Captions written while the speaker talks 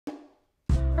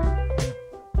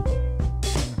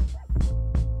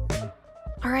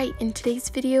Alright, in today's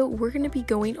video, we're going to be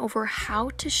going over how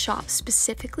to shop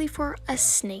specifically for a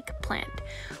snake plant.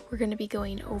 We're going to be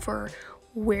going over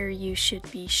where you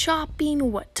should be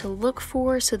shopping, what to look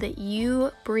for so that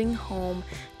you bring home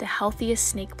the healthiest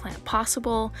snake plant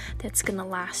possible that's going to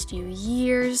last you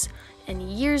years and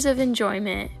years of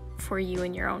enjoyment for you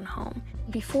in your own home.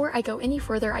 Before I go any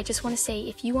further, I just want to say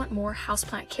if you want more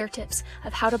houseplant care tips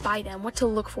of how to buy them, what to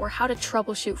look for, how to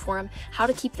troubleshoot for them, how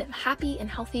to keep them happy and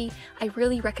healthy, I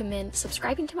really recommend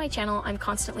subscribing to my channel. I'm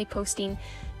constantly posting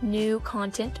new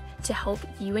content to help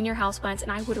you and your houseplants,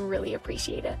 and I would really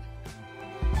appreciate it.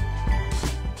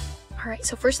 Alright,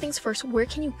 so first things first, where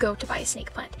can you go to buy a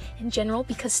snake plant? In general,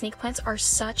 because snake plants are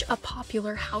such a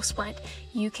popular houseplant,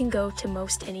 you can go to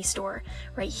most any store.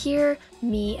 Right here,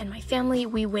 me and my family,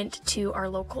 we went to our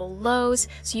local Lowe's,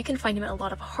 so you can find them at a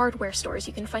lot of hardware stores.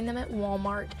 You can find them at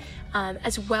Walmart,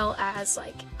 as well as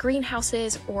like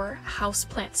greenhouses or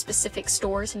houseplant specific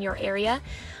stores in your area.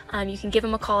 You can give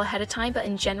them a call ahead of time, but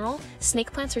in general,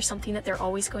 snake plants are something that they're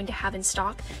always going to have in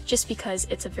stock just because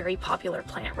it's a very popular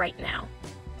plant right now.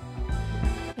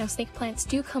 Now, snake plants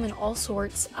do come in all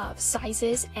sorts of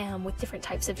sizes and with different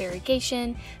types of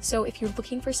variegation, so if you're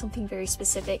looking for something very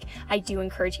specific, I do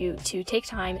encourage you to take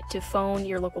time to phone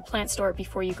your local plant store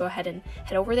before you go ahead and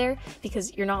head over there,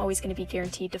 because you're not always going to be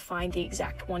guaranteed to find the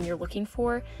exact one you're looking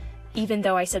for. Even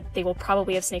though I said they will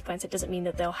probably have snake plants, it doesn't mean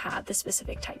that they'll have the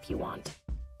specific type you want.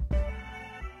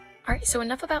 Alright, so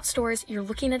enough about stores. You're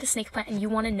looking at a snake plant and you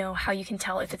want to know how you can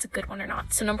tell if it's a good one or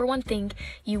not. So number one thing,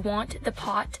 you want the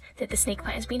pot that the snake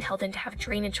plant is being held in to have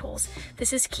drainage holes.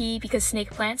 This is key because snake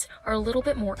plants are a little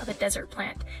bit more of a desert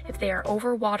plant. If they are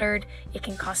overwatered, it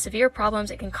can cause severe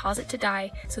problems, it can cause it to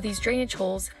die. So these drainage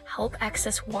holes help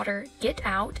excess water get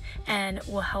out and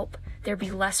will help there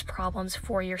be less problems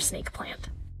for your snake plant.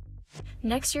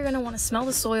 Next, you're going to want to smell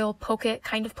the soil, poke it,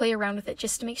 kind of play around with it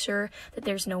just to make sure that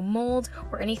there's no mold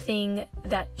or anything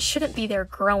that shouldn't be there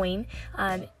growing.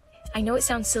 I know it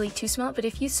sounds silly to smell it, but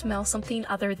if you smell something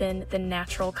other than the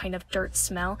natural kind of dirt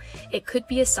smell, it could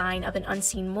be a sign of an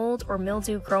unseen mold or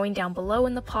mildew growing down below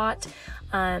in the pot.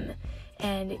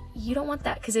 And you don't want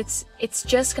that because it's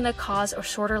just going to cause a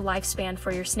shorter lifespan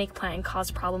for your snake plant and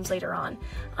cause problems later on.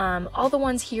 All the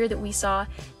ones here that we saw,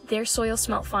 their soil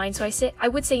smelled fine, so I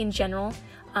would say in general,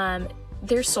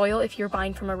 their soil, if you're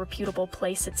buying from a reputable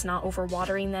place that's not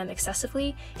overwatering them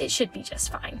excessively, it should be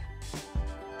just fine.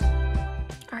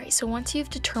 Alright, so once you've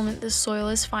determined the soil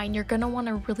is fine, you're going to want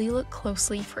to really look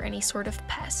closely for any sort of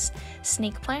pests.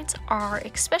 Snake plants are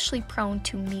especially prone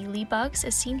to mealybugs,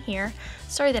 as seen here.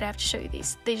 Sorry that I have to show you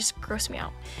these, they just gross me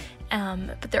out.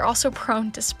 But they're also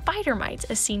prone to spider mites,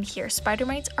 as seen here. Spider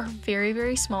mites are very,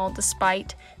 very small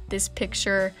despite this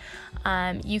picture.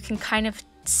 You can kind of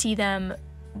see them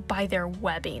by their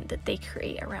webbing that they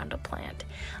create around a plant.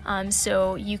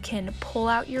 So you can pull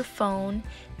out your phone,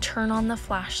 turn on the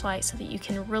flashlight so that you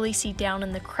can really see down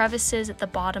in the crevices at the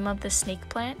bottom of the snake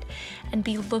plant and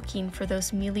be looking for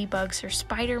those mealybugs or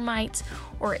spider mites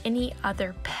or any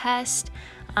other pest.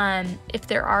 If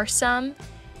there are some,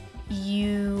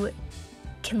 you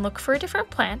can look for a different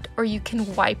plant or you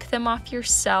can wipe them off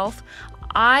yourself.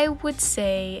 I would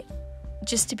say,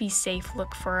 just to be safe,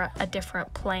 look for a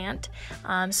different plant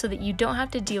so that you don't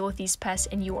have to deal with these pests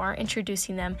and you are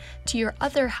introducing them to your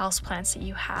other houseplants that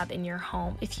you have in your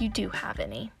home, if you do have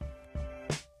any.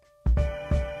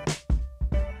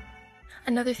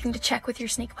 Another thing to check with your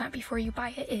snake plant before you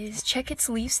buy it is check its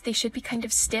leaves. They should be kind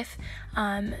of stiff,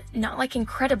 not like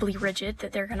incredibly rigid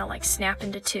that they're gonna like snap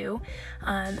into two,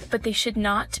 but they should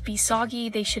not be soggy.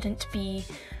 They shouldn't be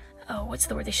what's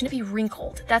the word? They shouldn't be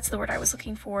wrinkled. That's the word I was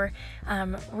looking for.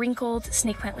 Wrinkled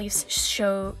snake plant leaves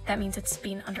show that means it's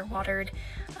being underwatered.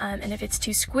 And if it's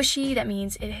too squishy, that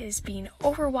means it is being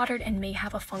overwatered and may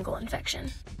have a fungal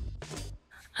infection.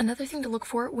 Another thing to look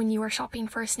for when you are shopping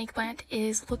for a snake plant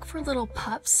is look for little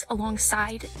pups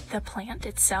alongside the plant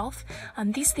itself.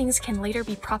 These things can later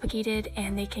be propagated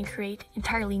and they can create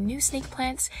entirely new snake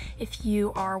plants if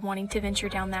you are wanting to venture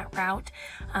down that route.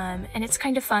 And it's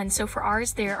kind of fun. So for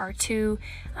ours, there are two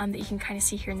that you can kind of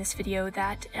see here in this video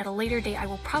that at a later date I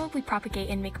will probably propagate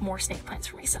and make more snake plants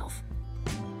for myself.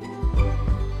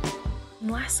 And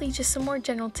lastly, just some more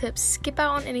general tips. Skip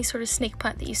out on any sort of snake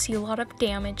plant that you see a lot of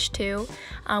damage to.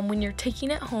 When you're taking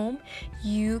it home,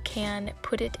 you can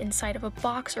put it inside of a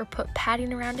box or put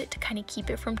padding around it to kind of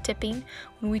keep it from tipping.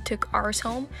 When we took ours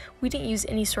home, we didn't use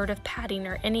any sort of padding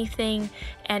or anything,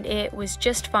 and it was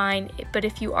just fine. But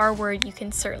if you are worried, you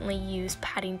can certainly use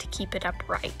padding to keep it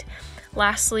upright.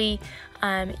 Lastly,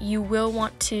 you will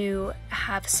want to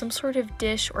have some sort of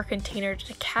dish or container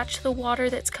to catch the water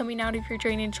that's coming out of your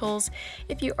drainage holes.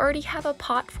 If you already have a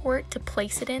pot for it to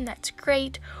place it in, that's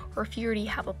great. Or if you already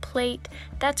have a plate,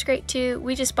 that's great too.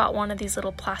 We just bought one of these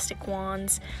little plastic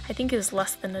wands. I think it was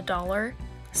less than $1.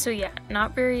 So yeah,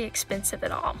 not very expensive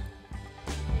at all.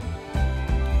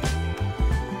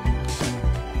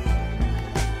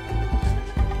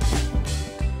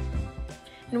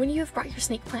 And when you have brought your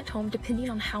snake plant home, depending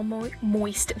on how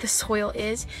moist the soil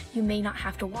is, you may not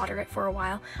have to water it for a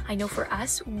while. I know for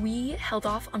us, we held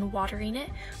off on watering it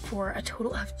for a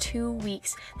total of 2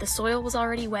 weeks. The soil was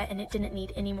already wet and it didn't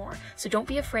need any more. So don't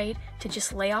be afraid to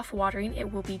just lay off watering.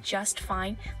 It will be just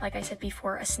fine. Like I said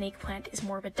before, a snake plant is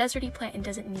more of a deserty plant and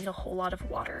doesn't need a whole lot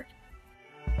of water.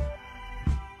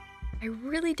 I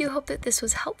really do hope that this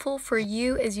was helpful for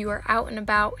you as you are out and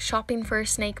about shopping for a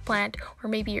snake plant, or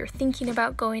maybe you're thinking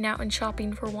about going out and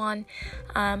shopping for one.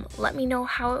 Let me know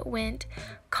how it went.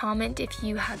 Comment if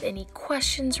you have any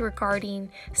questions regarding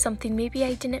something maybe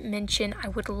I didn't mention. I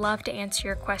would love to answer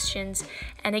your questions.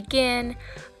 And again,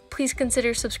 please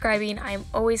consider subscribing. I am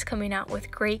always coming out with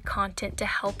great content to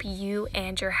help you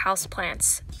and your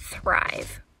houseplants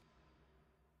thrive.